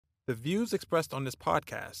The views expressed on this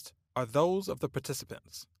podcast are those of the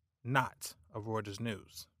participants, not of Reuters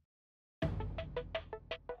News.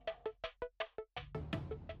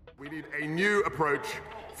 We need a new approach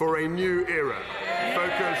for a new era,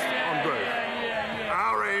 focused on growth.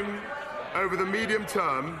 Our aim over the medium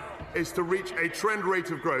term is to reach a trend rate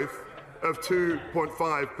of growth of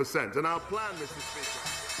 2.5%. And our plan, Mr. Speaker...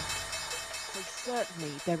 Well,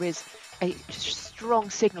 certainly there is a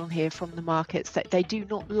strong signal here from the markets that they do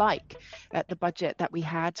not like the budget that we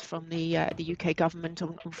had from the UK government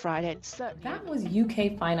on Friday. And certainly that was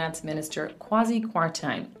UK Finance Minister Kwasi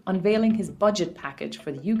Kwarteng unveiling his budget package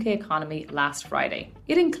for the UK economy last Friday.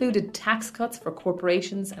 It included tax cuts for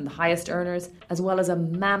corporations and the highest earners, as well as a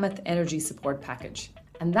mammoth energy support package.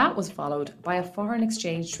 And that was followed by a foreign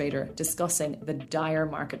exchange trader discussing the dire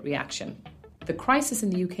market reaction. The crisis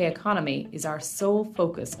in the UK economy is our sole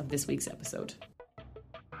focus of this week's episode.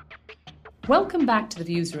 Welcome back to The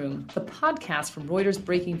Views Room, the podcast from Reuters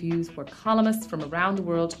Breaking Views, where columnists from around the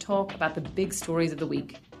world talk about the big stories of the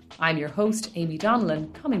week. I'm your host, Amy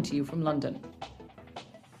Donnellan, coming to you from London.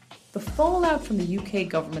 The fallout from the UK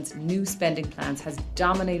government's new spending plans has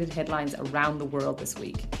dominated headlines around the world this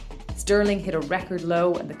week. Sterling hit a record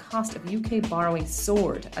low and the cost of UK borrowing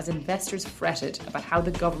soared as investors fretted about how the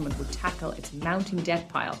government would tackle its mounting debt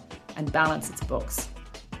pile and balance its books.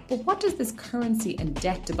 But what does this currency and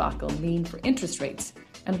debt debacle mean for interest rates?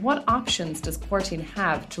 And what options does Kwarteng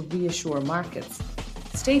have to reassure markets?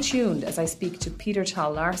 Stay tuned as I speak to Peter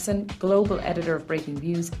Tal Larsen, global editor of Breaking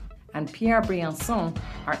Views, and Pierre Briançon,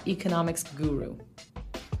 our economics guru.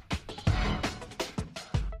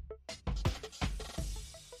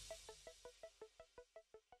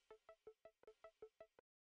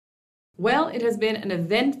 Well, it has been an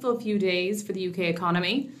eventful few days for the UK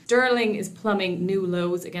economy. Sterling is plumbing new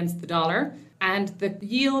lows against the dollar, and the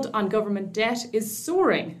yield on government debt is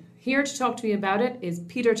soaring. Here to talk to me about it is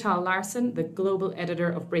Peter Tal Larsen, the global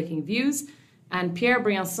editor of Breaking Views, and Pierre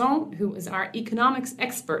Briançon, who is our economics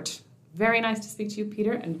expert. Very nice to speak to you,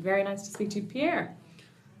 Peter, and very nice to speak to you, Pierre.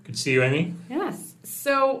 Good to see you, Amy. Yes.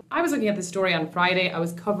 So I was looking at this story on Friday. I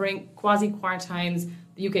was covering Kwasi Kwarteng's,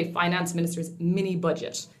 the UK Finance Minister's mini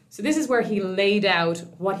budget. So this is where he laid out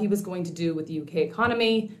what he was going to do with the UK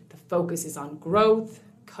economy. The focus is on growth,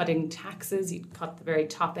 cutting taxes. He cut the very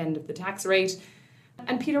top end of the tax rate.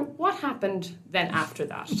 And Peter, what happened then after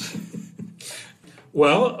that?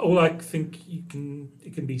 Well, all I think it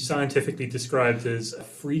can be scientifically described as a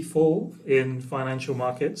free fall in financial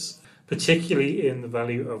markets, particularly in the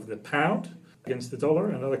value of the pound against the dollar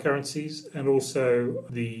and other currencies, and also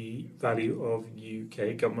the value of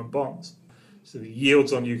UK government bonds. So the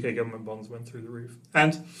yields on UK government bonds went through the roof.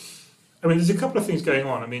 And, there's a couple of things going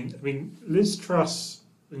on. Liz Truss,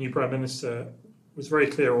 the new Prime Minister, was very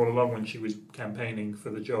clear all along when she was campaigning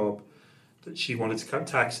for the job that she wanted to cut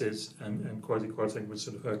taxes, and Kwasi Kwarteng was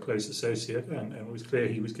sort of her close associate, and it was clear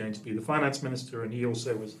he was going to be the finance minister, and he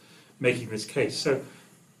also was making this case. So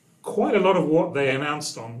quite a lot of what they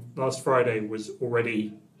announced on last Friday was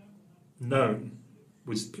already known,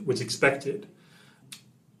 was expected.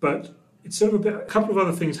 But it's sort of a couple of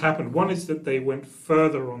other things happened. One is that they went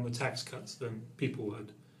further on the tax cuts than people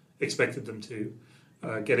had expected them to,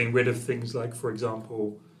 getting rid of things like, for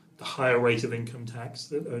example, the higher rate of income tax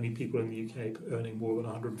that only people in the UK earning more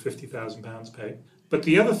than £150,000 pay. But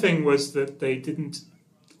the other thing was that they didn't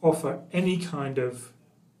offer any kind of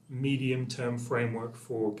medium-term framework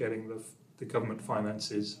for getting the government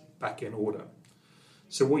finances back in order.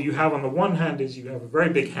 So what you have on the one hand is you have a very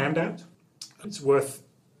big handout. It's worth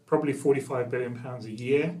probably £45 billion a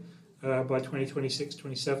year by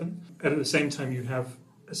 2026-27. And at the same time, you have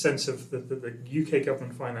a sense of the UK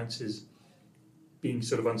government finances being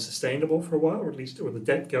sort of unsustainable for a while, or the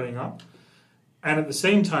debt going up. And at the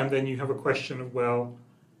same time, then you have a question of, well,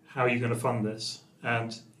 how are you going to fund this?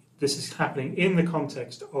 And this is happening in the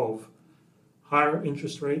context of higher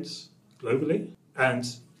interest rates globally, and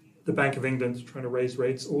the Bank of England trying to raise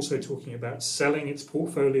rates, also talking about selling its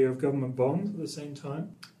portfolio of government bonds at the same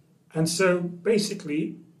time. And so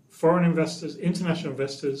basically, foreign investors, international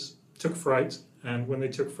investors took fright, and when they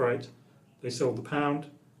took fright, they sold the pound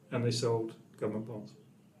and they sold government bonds.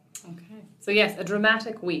 Okay. So yes, a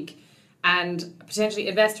dramatic week, and potentially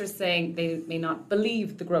investors saying they may not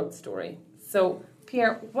believe the growth story. So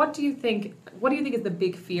Pierre, what do you think is the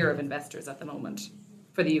big fear of investors at the moment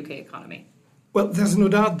for the UK economy? Well, there's no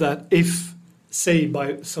doubt that if, say,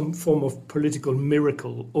 by some form of political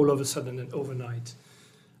miracle, all of a sudden and overnight,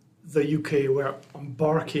 the UK were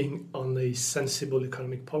embarking on a sensible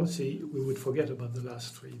economic policy, we would forget about the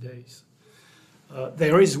last 3 days.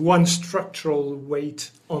 There is one structural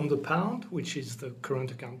weight on the pound, which is the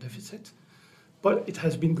current account deficit, but it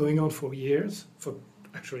has been going on for years, for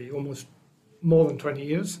actually almost more than 20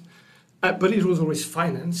 years. But it was always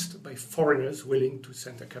financed by foreigners willing to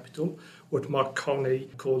send their capital, what Mark Carney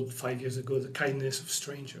called 5 years ago the kindness of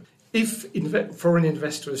strangers. If foreign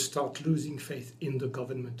investors start losing faith in the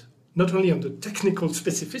government, not only on the technical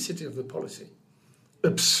specificity of the policy,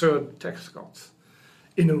 absurd tax cuts,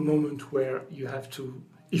 in a moment where you have to,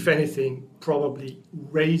 if anything, probably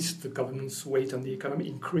raise the government's weight on the economy,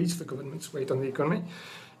 increase the government's weight on the economy.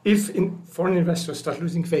 If foreign investors start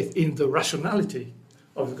losing faith in the rationality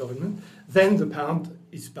of the government, then the pound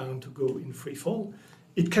is bound to go in free fall.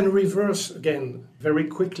 It can reverse again very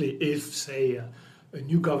quickly if, say, a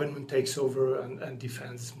new government takes over and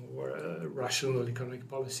defends more rational economic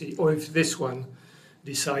policy, or if this one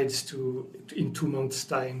decides to, in 2 months'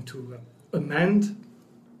 time, to amend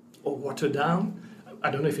or water down.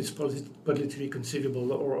 I don't know if it's politically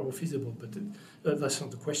conceivable or feasible, but that's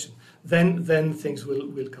not the question. Then things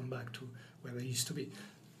will come back to where they used to be.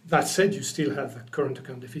 That said, you still have that current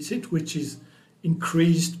account deficit, which is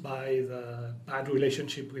increased by the bad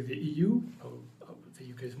relationship with the EU,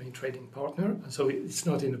 the UK's main trading partner, and so it's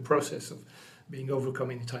not in the process of being overcome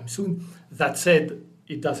anytime soon. That said,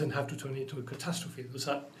 it doesn't have to turn into a catastrophe. Those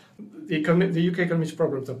are, the UK economy's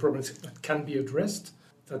problems are problems that can be addressed,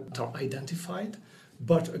 that are identified,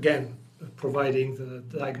 but again, providing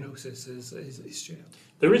the diagnosis is shared.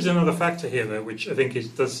 There is another factor here, though, which I think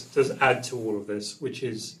does add to all of this, which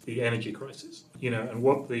is the energy crisis. And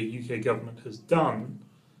what the UK government has done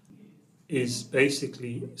is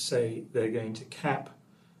basically say they're going to cap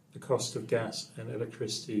the cost of gas and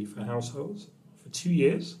electricity for households for 2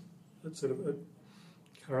 years, at sort of at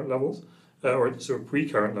current levels, or sort of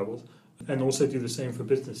pre-current levels, and also do the same for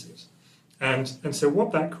businesses. And so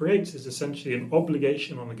what that creates is essentially an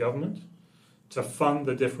obligation on the government to fund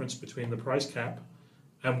the difference between the price cap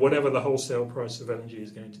and whatever the wholesale price of energy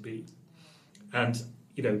is going to be. And,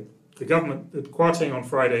 the government, the Kwarteng on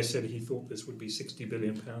Friday said he thought this would be £60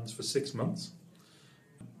 billion for 6 months.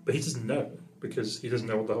 But he doesn't know, because he doesn't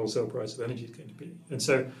know what the wholesale price of energy is going to be. And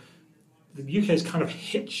so the UK has kind of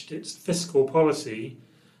hitched its fiscal policy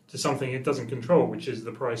to something it doesn't control, which is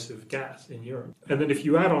the price of gas in Europe. And then if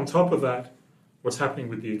you add on top of that what's happening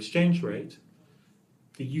with the exchange rate,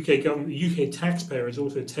 the UK government, the UK taxpayer is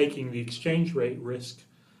also taking the exchange rate risk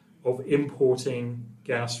of importing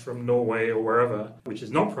gas from Norway or wherever, which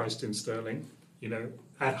is not priced in sterling,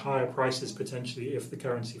 at higher prices potentially if the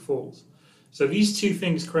currency falls. So these two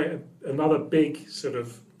things create another big sort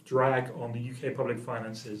of drag on the UK public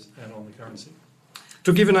finances and on the currency.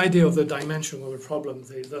 To give an idea of the dimension of the problem,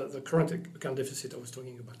 the current account deficit I was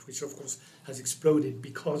talking about, which of course has exploded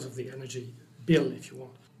because of the energy bill, if you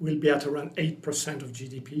want, will be at around 8% of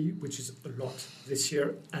GDP, which is a lot this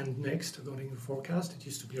year and next, according to the forecast. It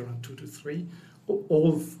used to be around 2 to 3,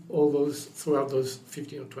 all those throughout those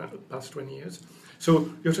 15 or past 20 years.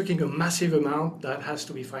 So you're talking a massive amount that has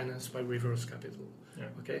to be financed by reverse capital,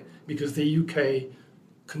 okay? Because the UK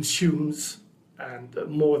consumes and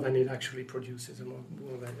more than it actually produces, and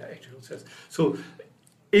more than it actually says. So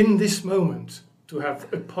in this moment, to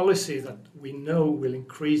have a policy that we know will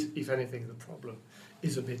increase, if anything, the problem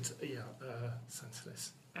is a bit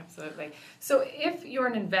senseless. Absolutely. So if you're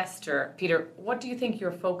an investor, Peter, what do you think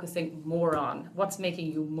you're focusing more on? What's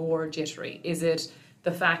making you more jittery? Is it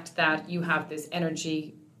the fact that you have this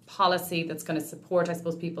energy policy that's going to support, I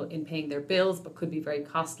suppose, people in paying their bills, but could be very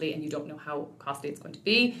costly and you don't know how costly it's going to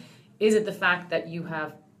be? Is it the fact that you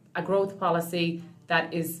have a growth policy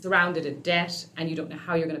that is surrounded in debt and you don't know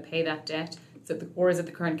how you're going to pay that debt? Or is it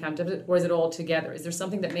the current account deficit, or is it all together? Is there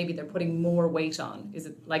something that maybe they're putting more weight on? Is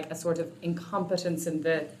it like a sort of incompetence in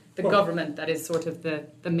the government that is sort of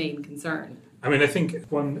the main concern? I mean, I think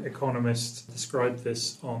one economist described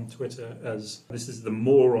this on Twitter as this is the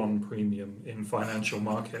moron premium in financial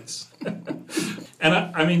markets. And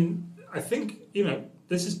I think,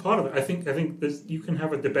 this is part of it. I think you can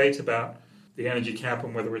have a debate about the energy cap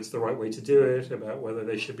and whether it's the right way to do it, about whether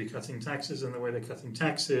they should be cutting taxes and the way they're cutting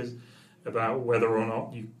taxes, about whether or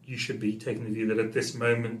not you should be taking the view that at this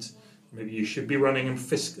moment maybe you should be running a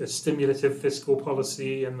stimulative fiscal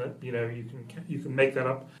policy, and that you can make that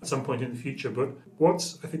up at some point in the future. But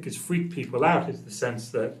what I think has freaked people out is the sense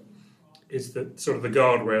that sort of the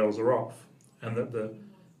guardrails are off, and that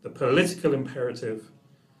the political imperative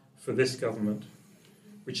for this government,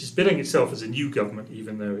 which is billing itself as a new government,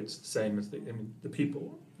 even though it's the same as the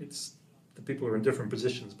people. The people are in different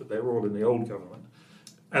positions, but they're all in the old government.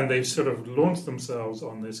 And they've sort of launched themselves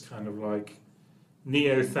on this kind of like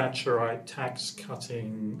neo-Thatcherite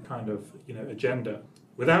tax-cutting kind of agenda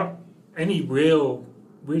without any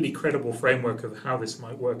really credible framework of how this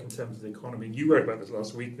might work in terms of the economy. You wrote about this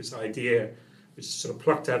last week, this idea, which is sort of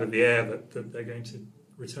plucked out of the air, that they're going to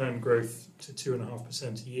return growth to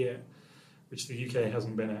 2.5% a year, which the UK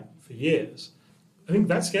hasn't been at for years. I think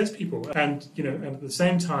that scares people. And at the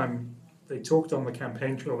same time, they talked on the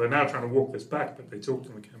campaign trail. They're now trying to walk this back, but they talked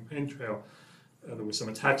on the campaign trail. There were some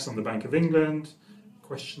attacks on the Bank of England,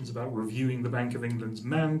 questions about reviewing the Bank of England's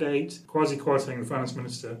mandate. Kwasi Kwarteng, the finance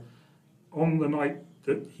minister, on the night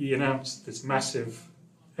that he announced this massive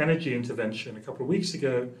energy intervention a couple of weeks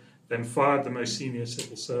ago, then fired the most senior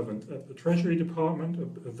civil servant at the Treasury Department,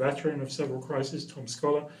 a veteran of several crises, Tom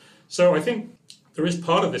Scholar. So I think there is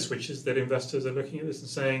part of this, which is that investors are looking at this and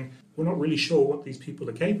saying, we're not really sure what these people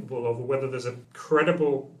are capable of, or whether there's a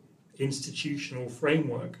credible institutional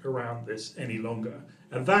framework around this any longer.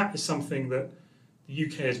 And that is something that the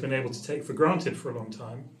UK has been able to take for granted for a long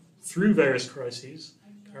time through various crises,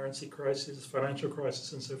 currency crisis, financial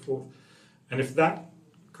crisis, and so forth. And if that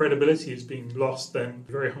credibility is being lost, then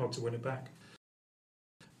it's very hard to win it back.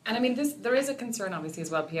 And I mean, there is a concern, obviously, as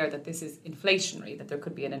well, Pierre, that this is inflationary, that there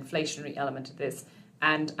could be an inflationary element to this.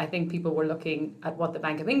 And I think people were looking at what the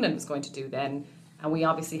Bank of England was going to do then. And we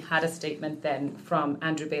obviously had a statement then from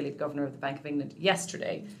Andrew Bailey, the Governor of the Bank of England,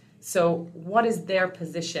 yesterday. So what is their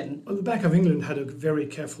position? Well, the Bank of England had a very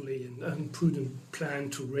carefully and prudent plan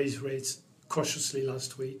to raise rates cautiously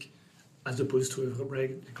last week, as opposed to a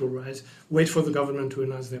radical rise. Wait for the government to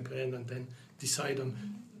announce their plan and then decide on.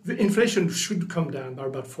 The inflation should come down by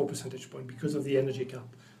about 4 percentage points because of the energy gap,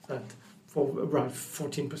 that for around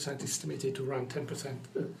 14% estimated to around 10%,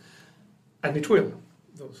 and it will.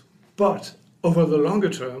 But over the longer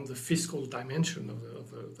term, the fiscal dimension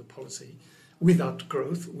of the policy, without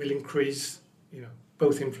growth, will increase,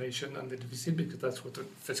 both inflation and the deficit, because that's what the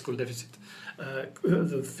fiscal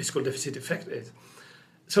deficit effect is.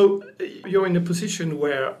 So you're in a position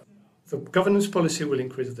where the governance policy will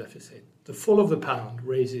increase the deficit. The fall of the pound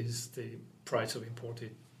raises the price of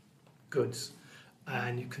imported goods.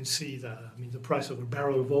 And you can see that, the price of a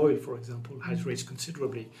barrel of oil, for example, has raised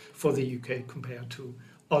considerably for the UK compared to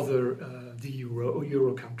other the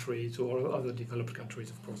Euro countries or other developed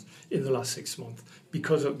countries, of course, in the last 6 months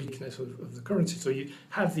because of weakness of the currency. So you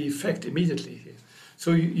have the effect immediately here.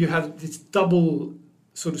 So you have this double,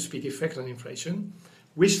 so to speak, effect on inflation,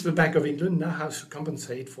 which the Bank of England now has to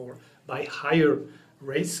compensate for by higher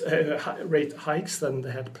rate hikes than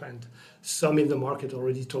they had planned. Some in the market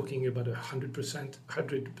already talking about 100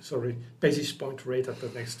 basis point rate at the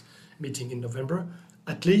next meeting in November.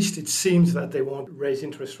 At least it seems that they won't raise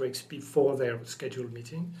interest rates before their scheduled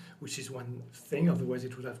meeting, which is one thing. Otherwise,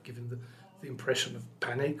 it would have given the impression of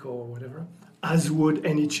panic or whatever, as would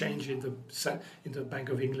any change in the Bank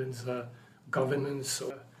of England's governance.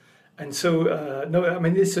 It's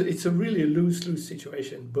a really lose-lose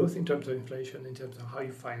situation, both in terms of inflation, in terms of how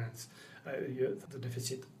you finance the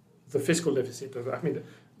deficit, the fiscal deficit.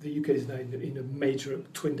 The UK is now in a major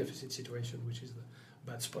twin deficit situation, which is the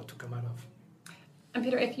bad spot to come out of. And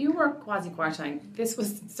Peter, if you were Kwasi Kwarteng, this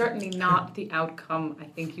was certainly not the outcome I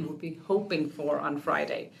think you would be hoping for on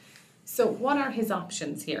Friday. So what are his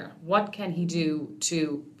options here? What can he do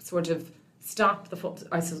to sort of stop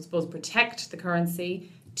protect the currency,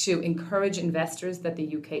 to encourage investors that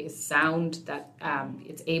the UK is sound, that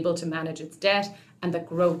it's able to manage its debt, and that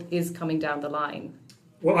growth is coming down the line?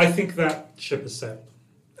 Well, I think that ship has sailed.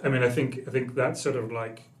 I think that's sort of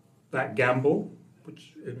like that gamble,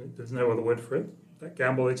 which there's no other word for it. That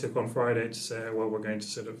gamble they took on Friday to say, well, we're going to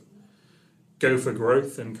sort of go for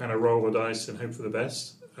growth and kind of roll the dice and hope for the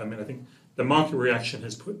best. I think the market reaction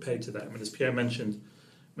has paid to that. As Pierre mentioned,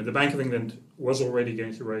 the Bank of England was already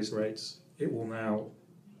going to raise rates. It will now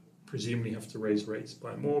presumably have to raise rates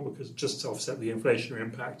by more, because just to offset the inflationary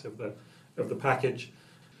impact of the package,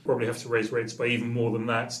 probably have to raise rates by even more than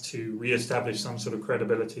that to re-establish some sort of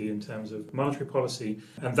credibility in terms of monetary policy,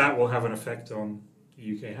 and that will have an effect on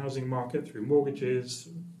the UK housing market through mortgages,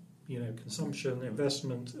 consumption,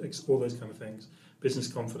 investment, all those kind of things, business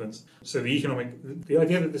confidence. So the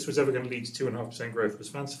idea that this was ever going to lead to 2.5% growth was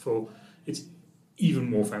fanciful. It's even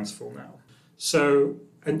more fanciful now. So,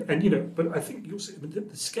 but I think you'll see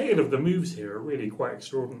the scale of the moves here are really quite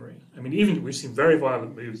extraordinary. Even we've seen very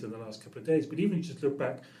violent moves in the last couple of days, but even if you just look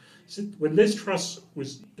back, when Liz Truss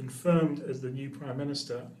was confirmed as the new Prime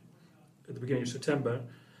Minister at the beginning of September,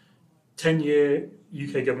 10-year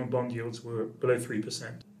UK government bond yields were below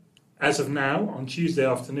 3%. As of now, on Tuesday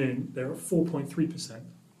afternoon, they're at 4.3%.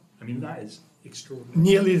 That is extraordinary.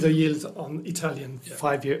 Nearly the yields on Italian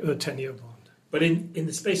 10-year bond. But in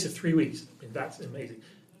the space of 3 weeks, I mean, that's amazing.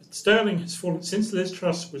 Sterling has fallen, since Liz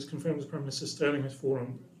Truss was confirmed as Prime Minister, sterling has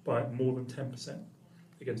fallen by more than 10%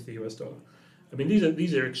 against the US dollar. I mean,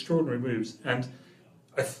 these are extraordinary moves. And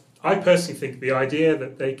I personally think the idea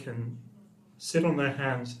that they can sit on their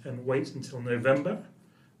hands and wait until November,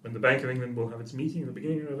 when the Bank of England will have its meeting at the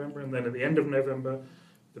beginning of November, and then at the end of November,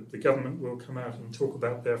 the government will come out and talk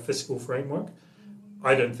about their fiscal framework,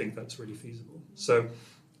 I don't think that's really feasible. So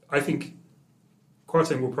I think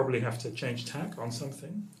Kwarteng will probably have to change tack on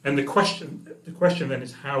something. And the question then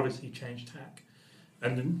is, how does he change tack?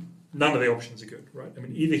 And none of the options are good, right? I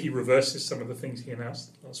mean, either he reverses some of the things he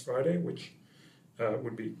announced last Friday, which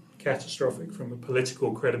would be catastrophic from a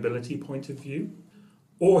political credibility point of view,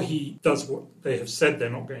 or he does what they have said they're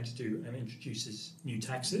not going to do and introduces new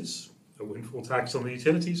taxes, a windfall tax on the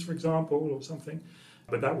utilities, for example, or something.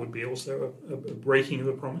 But that would be also a breaking of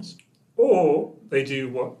the promise. Or they do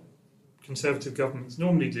what Conservative governments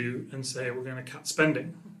normally do and say, we're going to cut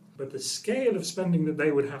spending. But the scale of spending that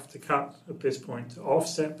they would have to cut at this point to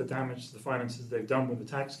offset the damage to the finances they've done with the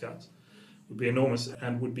tax cuts would be enormous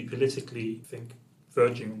and would be politically, I think,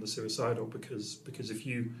 verging on the suicidal, because if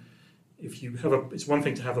you have it's one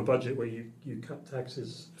thing to have a budget where you cut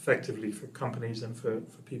taxes effectively for companies and for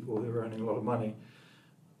people who are earning a lot of money,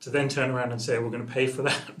 to then turn around and say we're going to pay for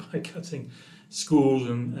that by cutting schools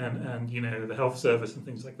and the health service and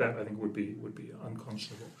things like that, I think would be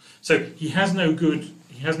unconscionable. So he has no good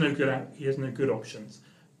options.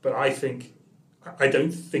 But I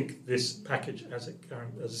don't think this package as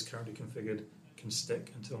it's currently configured can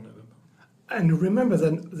stick until November. And remember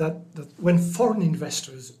then that when foreign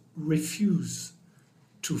investors refuse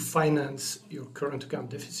to finance your current account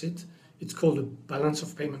deficit, it's called a balance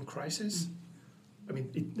of payment crisis. I mean,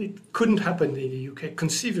 it couldn't happen in the UK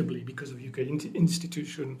conceivably because of UK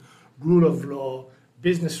institution, rule of law,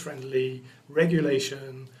 business-friendly,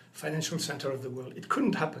 regulation, financial center of the world. It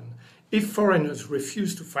couldn't happen. If foreigners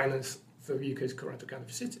refuse to finance the UK's current account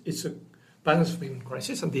deficit, it's a balance of payment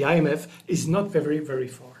crisis, and the IMF is not very, very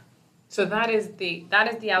far. So that is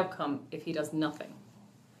the outcome if he does nothing,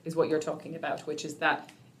 is what you're talking about, which is that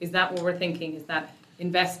what we're thinking, is that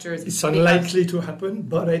investors... It's unlikely to happen,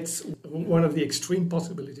 but it's one of the extreme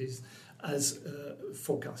possibilities as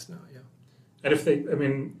forecast now, yeah. And I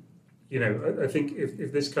think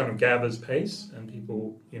if this kind of gathers pace and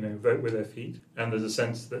people, vote with their feet, and there's a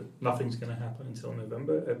sense that nothing's going to happen until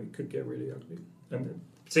November, it could get really ugly. And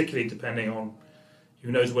particularly depending on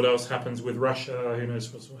who knows what else happens with Russia, who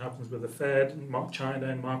knows what happens with the Fed, and China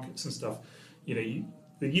and markets and stuff. The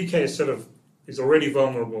UK is already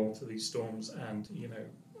vulnerable to these storms, and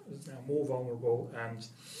is now more vulnerable. And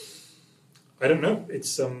I don't know. I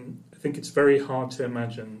think it's very hard to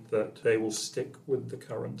imagine that they will stick with the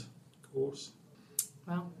current course.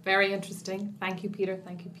 Well, very interesting. Thank you, Peter.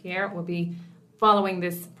 Thank you, Pierre. We'll be following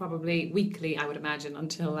this probably weekly, I would imagine,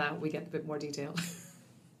 until we get a bit more detail.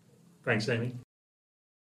 Thanks, Amy.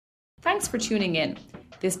 Thanks for tuning in.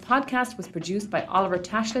 This podcast was produced by Oliver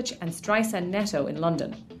Tashlich and Streisand Netto in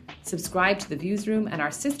London. Subscribe to The Viewsroom and our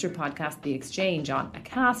sister podcast, The Exchange, on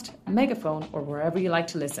Acast, Megaphone, or wherever you like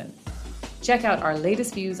to listen. Check out our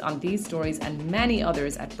latest views on these stories and many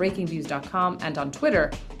others at breakingviews.com and on Twitter,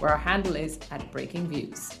 where our handle is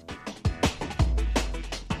 @breakingviews.